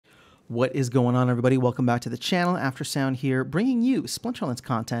What is going on, everybody? Welcome back to the channel. After Sound here, bringing you Splinter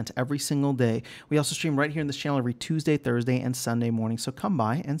content every single day. We also stream right here in this channel every Tuesday, Thursday, and Sunday morning, so come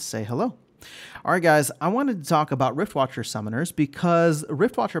by and say hello. All right, guys, I wanted to talk about Riftwatcher summoners because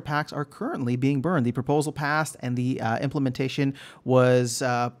Riftwatcher packs are currently being burned. The proposal passed and the implementation was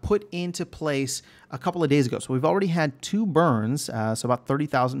put into place a couple of days ago. So we've already had 2 burns, so about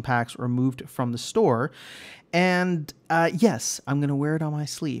 30,000 packs removed from the store. And yes, I'm going to wear it on my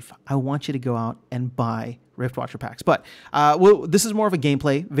sleeve. I want you to go out and buy Riftwatcher packs. But well, this is more of a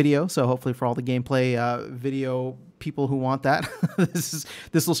gameplay video, so hopefully for all the gameplay video people who want that,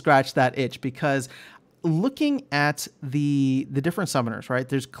 this will scratch that itch, because looking at the different summoners, right,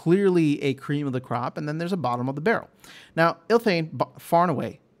 there's clearly a cream of the crop, and then there's a bottom of the barrel. Now, Ilthane, far and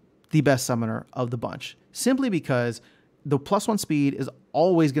away, the best summoner of the bunch, simply because the +1 speed is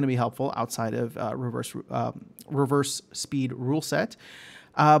always going to be helpful outside of reverse speed rule set.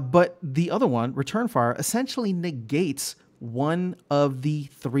 But the other one, Return Fire, essentially negates one of the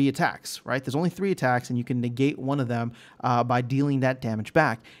 3 attacks, right? There's only 3 attacks, and you can negate one of them by dealing that damage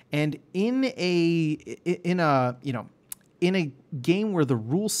back. And in a game where the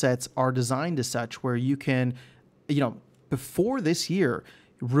rule sets are designed as such, where you can, before this year,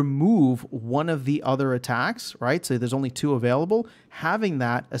 remove one of the other attacks, right? So there's only 2 available. Having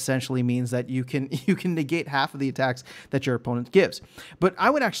that essentially means that you can negate half of the attacks that your opponent gives. But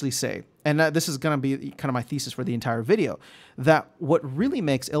I would actually say, and this is going to be kind of my thesis for the entire video, that what really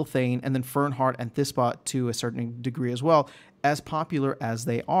makes Ilthane and then Fernheart and Thispot to a certain degree as well, as popular as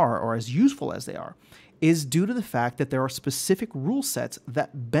they are, or as useful as they are, is due to the fact that there are specific rule sets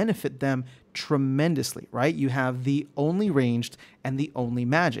that benefit them tremendously, right? You have the only ranged and the only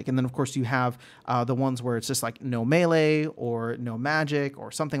magic. And then, of course, you have the ones where it's just like no melee or no magic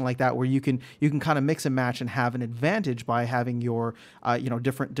or something like that, where you can kind of mix and match and have an advantage by having your,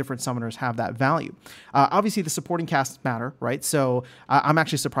 different summoners have that value. Obviously, the supporting casts matter, right? So I'm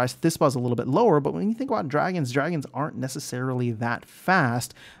actually surprised this was a little bit lower, but when you think about dragons aren't necessarily that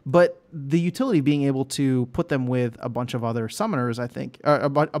fast, but the utility being able to put them with a bunch of other summoners, I think, or a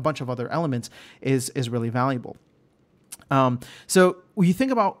bunch of other elements is really valuable. So when you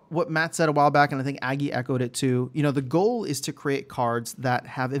think about what Matt said a while back, and I think Aggie echoed it too, the goal is to create cards that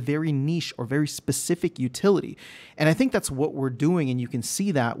have a very niche or very specific utility. And I think that's what we're doing, and you can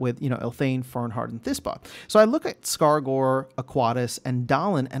see that with, Ilthane, Fernheart, and Thispot. So I look at Skargor, Aquatis, and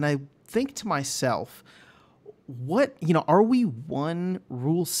Dahlan, and I think to myself, are we one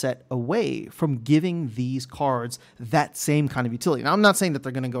rule set away from giving these cards that same kind of utility? Now, I'm not saying that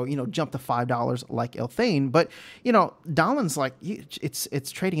they're going to go, jump to $5 like Ilthane, but, Dahlan's like,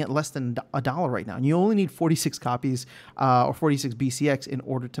 it's trading at less than $1 right now, and you only need 46 copies or 46 BCX in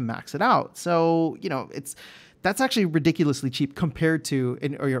order to max it out. So, that's actually ridiculously cheap compared to,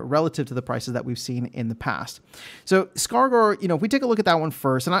 or relative to the prices that we've seen in the past. So Skargor, if we take a look at that one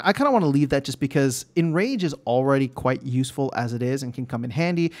first, and I kind of want to leave that just because Enrage is already quite useful as it is and can come in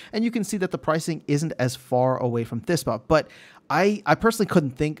handy, and you can see that the pricing isn't as far away from Thispot. But I personally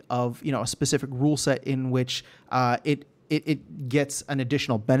couldn't think of, a specific rule set in which it gets an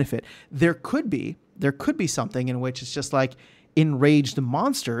additional benefit. There could be something in which it's just like enraged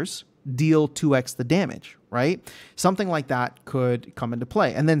monsters deal 2x the damage, right? Something like that could come into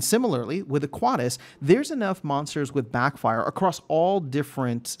play. And then similarly with Aquatis, there's enough monsters with backfire across all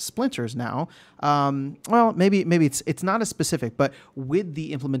different splinters now. Well, maybe it's not as specific, but with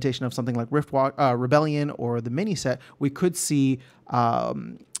the implementation of something like Rebellion or the mini set, we could see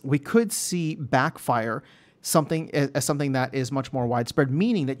backfire something that is much more widespread,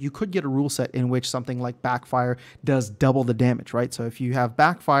 meaning that you could get a rule set in which something like backfire does double the damage, right? So if you have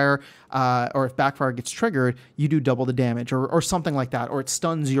backfire, or if backfire gets triggered, you do double the damage, or something like that, or it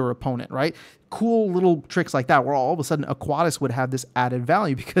stuns your opponent, right? Cool little tricks like that, where all of a sudden Aquatis would have this added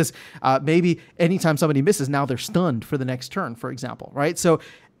value because maybe anytime somebody misses, now they're stunned for the next turn, for example, right? So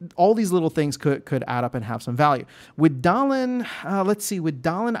all these little things could add up and have some value. With Dahlan, let's see, with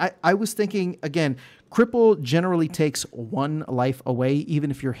Dahlan, I was thinking, again, Cripple generally takes 1 life away, even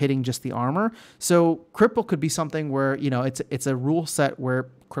if you're hitting just the armor. So Cripple could be something where, it's a rule set where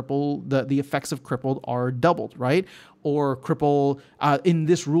Cripple, the effects of Crippled are doubled, right? Or Cripple, in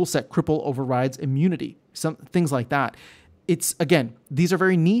this rule set, Cripple overrides immunity, some things like that. It's, again, these are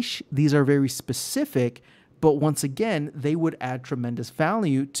very niche, these are very specific, but once again, they would add tremendous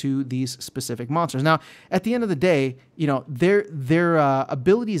value to these specific monsters. Now, at the end of the day, you know, their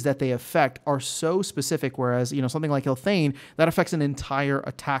abilities that they affect are so specific, whereas, you know, something like Ilthane, that affects an entire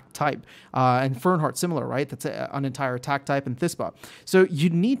attack type. And Fernheart, similar, right? That's an entire attack type, and Thisba. So you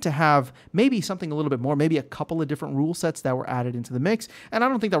need to have maybe something a little bit more, maybe a couple of different rule sets that were added into the mix. And I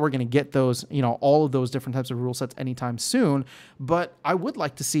don't think that we're going to get those, you know, all of those different types of rule sets anytime soon, but I would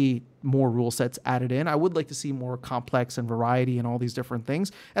like to see more rule sets added in. I would like to see more complex and variety and all these different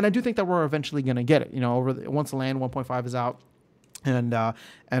things. And I do think that we're eventually going to get it, you know, once the land 1.5 is out. And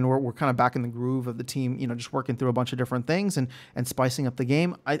we're kind of back in the groove of the team, you know, just working through a bunch of different things and spicing up the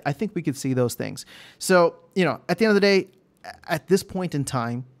game. I think we could see those things. So, you know, at the end of the day, at this point in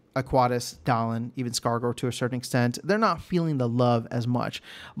time, Aquatis, Dallin, even Skargor to a certain extent, they're not feeling the love as much.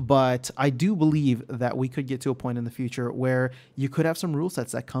 But I do believe that we could get to a point in the future where you could have some rule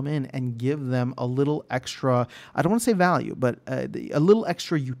sets that come in and give them a little extra, I don't want to say value, but a little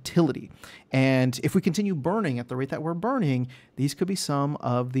extra utility. And if we continue burning at the rate that we're burning, these could be some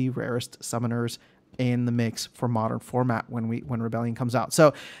of the rarest summoners in the mix for modern format when Rebellion comes out.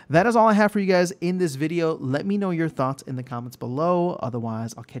 So that is all I have for you guys in this video. Let me know your thoughts in the comments below.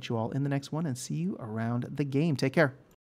 Otherwise, I'll catch you all in the next one and see you around the game. Take care.